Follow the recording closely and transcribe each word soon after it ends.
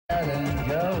And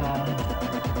go on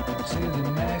to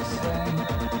the next thing.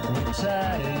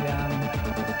 Retire young.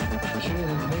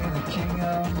 Shouldn't be the king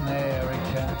of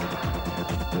America.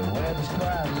 The weather's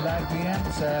quite like the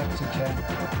Antarctica.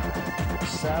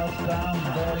 Southbound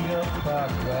Vertigo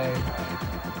Parkway.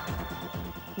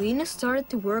 Linus started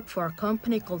to work for a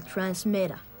company called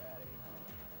Transmeta.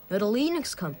 Not a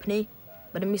Linux company,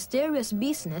 but a mysterious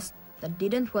business that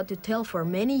didn't want to tell for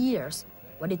many years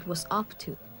what it was up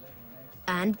to.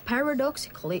 And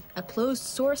paradoxically, a closed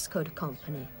source code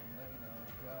company.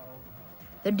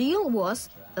 The deal was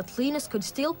that Linus could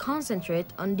still concentrate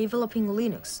on developing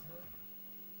Linux.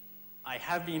 I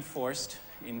have been forced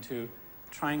into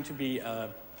trying to be a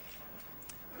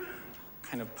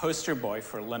kind of poster boy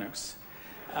for Linux.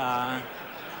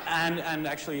 And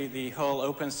actually the whole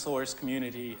open source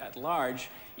community at large,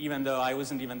 even though I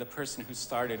wasn't even the person who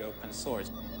started open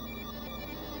source.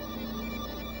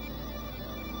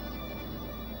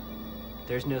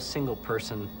 There's no single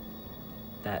person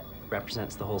that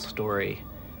represents the whole story,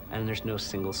 and there's no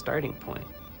single starting point.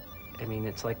 I mean,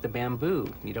 it's like the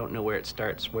bamboo. You don't know where it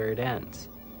starts, where it ends.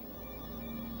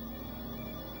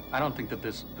 I don't think that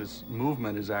this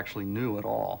movement is actually new at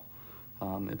all.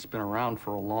 It's been around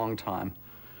for a long time.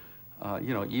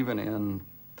 You know, even in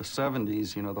the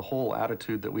 70s, you know, the whole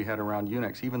attitude that we had around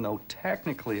Unix, even though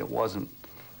technically it wasn't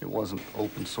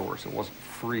open source, it wasn't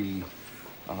free,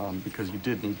 because you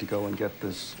did need to go and get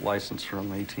this license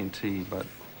from AT&T, but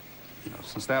you know,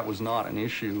 since that was not an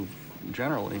issue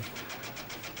generally,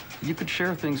 you could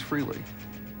share things freely.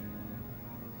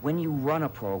 When you run a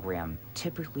program,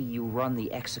 typically you run the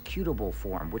executable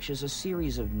form, which is a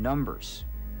series of numbers.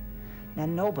 Now,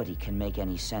 nobody can make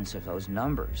any sense of those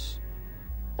numbers.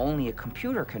 Only a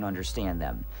computer can understand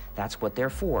them. That's what they're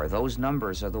for. Those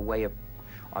numbers are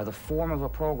the form of a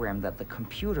program that the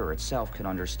computer itself can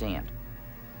understand.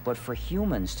 But for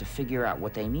humans to figure out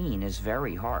what they mean is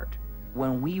very hard.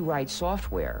 When we write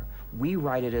software, we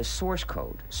write it as source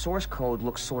code. Source code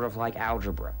looks sort of like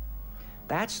algebra.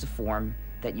 That's the form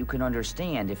that you can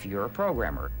understand if you're a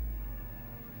programmer.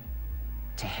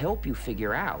 To help you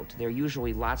figure out, there are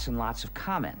usually lots and lots of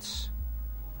comments,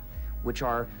 which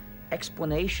are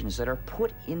explanations that are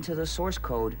put into the source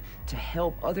code to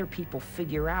help other people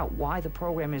figure out why the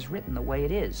program is written the way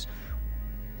it is.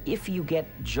 If you get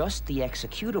just the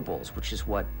executables, which is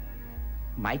what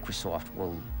Microsoft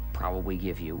will probably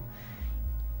give you,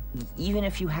 even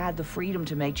if you had the freedom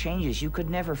to make changes, you could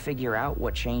never figure out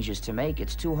what changes to make.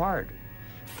 It's too hard.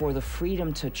 For the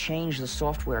freedom to change the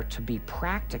software to be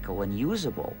practical and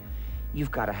usable, you've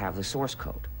got to have the source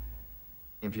code.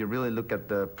 If you really look at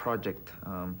the project,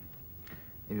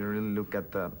 if you really look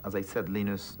at the, as I said,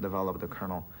 Linus developed the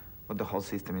kernel, but the whole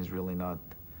system is really not.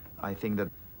 I think that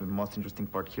the most interesting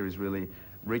part here is really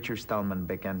Richard Stallman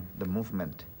began the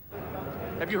movement.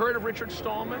 Have you heard of Richard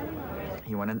Stallman?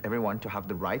 He wanted everyone to have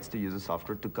the rights to use the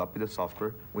software, to copy the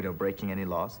software without breaking any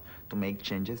laws, to make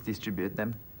changes, distribute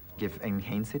them,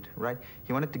 enhance it, right?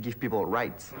 He wanted to give people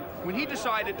rights. When he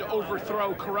decided to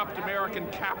overthrow corrupt American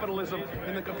capitalism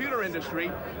in the computer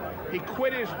industry, he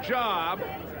quit his job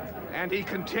and he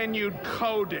continued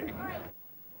coding.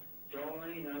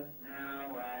 Join us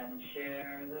now and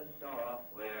share the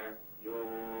software.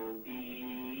 You'll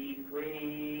be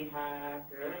free,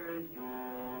 hackers.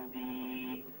 You'll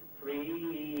be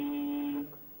free.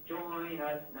 Join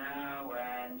us now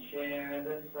and share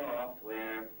the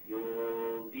software.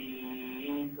 You'll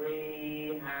be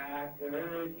free,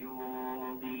 hackers.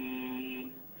 You'll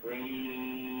be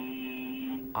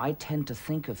free. I tend to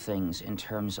think of things in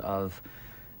terms of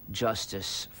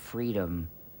justice, freedom,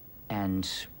 and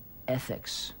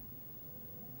ethics.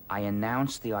 I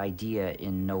announced the idea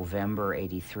in November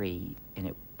 '83,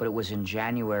 but it was in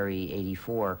January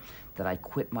 '84 that I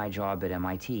quit my job at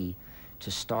MIT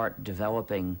to start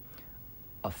developing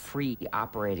a free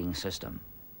operating system,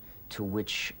 to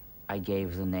which I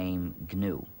gave the name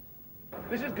GNU.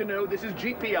 This is GNU, this is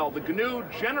GPL, the GNU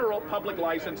General Public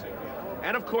License,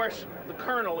 and of course, the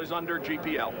kernel is under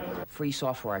GPL. Free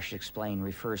software, I should explain,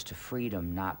 refers to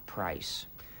freedom, not price.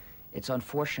 It's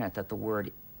unfortunate that the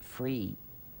word free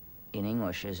in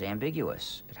English is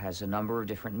ambiguous. It has a number of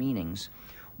different meanings.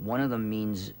 One of them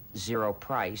means zero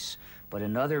price, but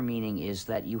another meaning is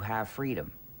that you have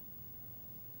freedom.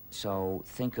 So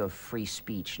think of free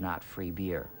speech, not free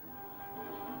beer.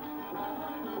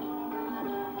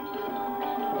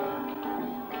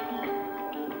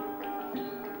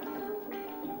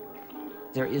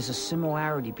 There is a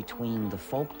similarity between the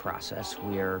folk process,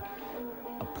 where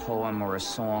a poem or a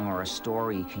song or a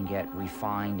story can get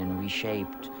refined and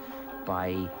reshaped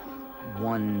by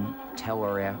one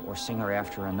teller or singer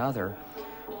after another,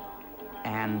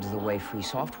 and the way free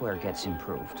software gets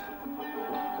improved.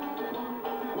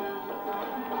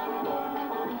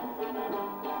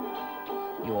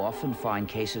 You often find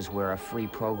cases where a free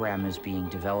program is being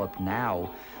developed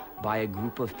now by a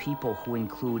group of people who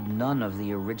include none of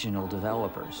the original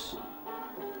developers.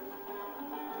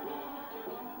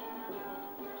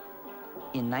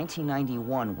 In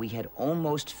 1991, we had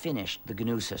almost finished the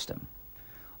GNU system.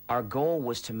 Our goal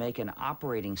was to make an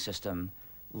operating system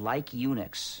like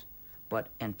Unix, but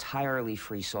entirely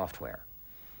free software.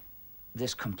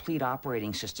 This complete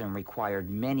operating system required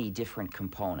many different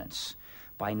components.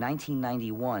 By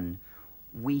 1991,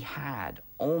 we had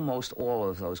almost all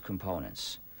of those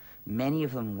components. Many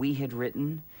of them we had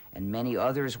written, and many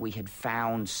others we had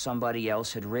found somebody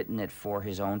else had written it for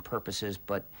his own purposes,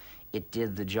 but it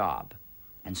did the job.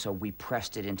 And so we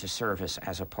pressed it into service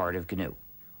as a part of GNU.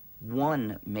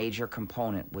 One major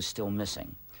component was still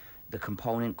missing, the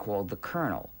component called the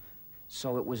kernel.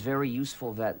 So it was very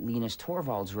useful that Linus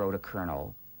Torvalds wrote a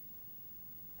kernel.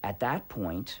 At that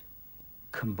point,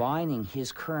 combining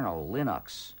his kernel,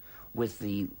 Linux, with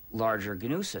the larger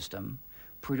GNU system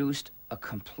produced a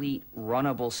complete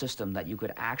runnable system that you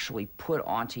could actually put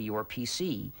onto your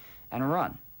PC and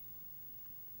run.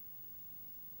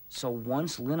 So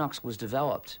once Linux was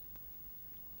developed,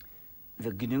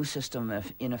 the GNU system,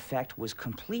 in effect, was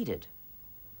completed,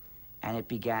 and it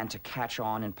began to catch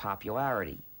on in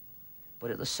popularity.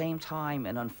 But at the same time,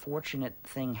 an unfortunate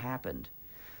thing happened.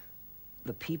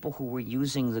 The people who were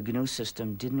using the GNU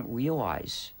system didn't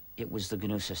realize it was the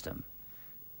GNU system.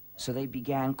 So they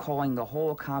began calling the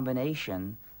whole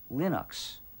combination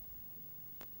Linux.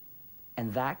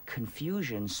 And that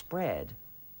confusion spread.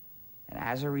 And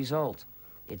as a result,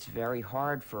 it's very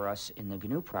hard for us in the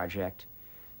GNU project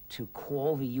to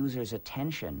call the user's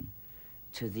attention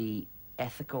to the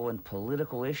ethical and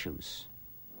political issues.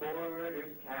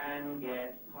 Hoarders can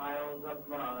get piles of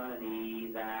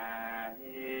money, that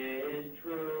is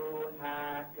true.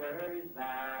 Hackers,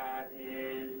 that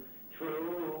is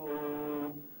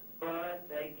true. But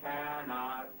they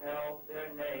cannot help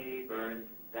their neighbors,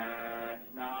 that's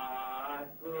not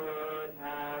good.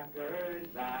 Hackers,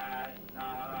 that's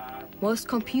not. Most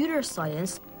computer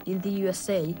science in the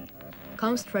USA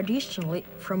comes traditionally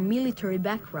from military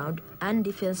background and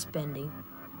defense spending.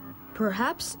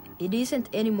 Perhaps it isn't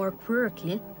any more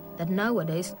quirky that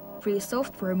nowadays free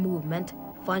software movement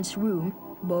finds room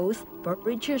both for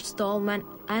Richard Stallman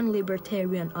and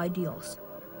libertarian ideals.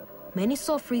 Many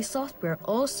saw free software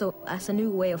also as a new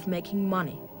way of making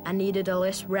money and needed a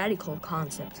less radical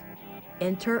concept.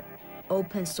 Enter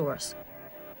open source.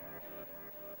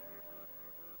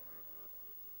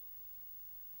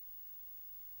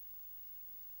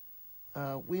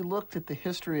 We looked at the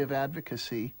history of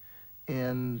advocacy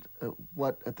in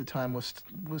what at the time was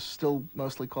still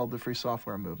mostly called the free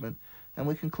software movement, and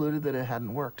we concluded that it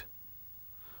hadn't worked.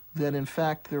 That in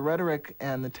fact the rhetoric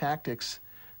and the tactics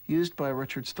used by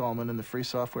Richard Stallman and the Free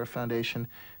Software Foundation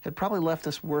had probably left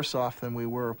us worse off than we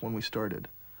were when we started.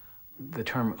 The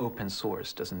term open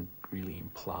source doesn't really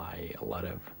imply a lot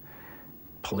of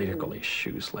political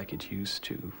issues like it used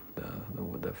to.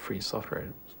 The free software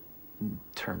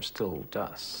term still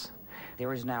does.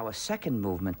 There is now a second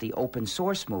movement, the open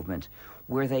source movement,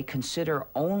 where they consider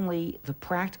only the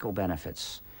practical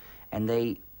benefits, and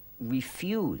they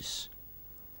refuse,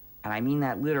 and I mean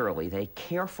that literally, they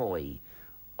carefully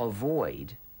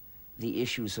avoid the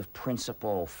issues of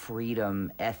principle,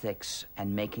 freedom, ethics,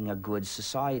 and making a good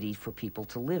society for people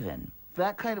to live in.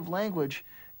 That kind of language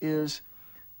is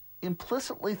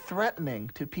implicitly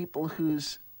threatening to people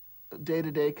whose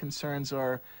day-to-day concerns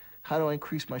are, how do I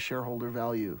increase my shareholder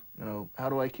value? You know, how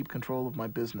do I keep control of my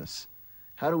business?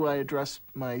 How do I address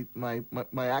my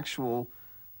actual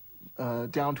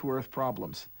down-to-earth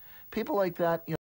problems? People like that, you know,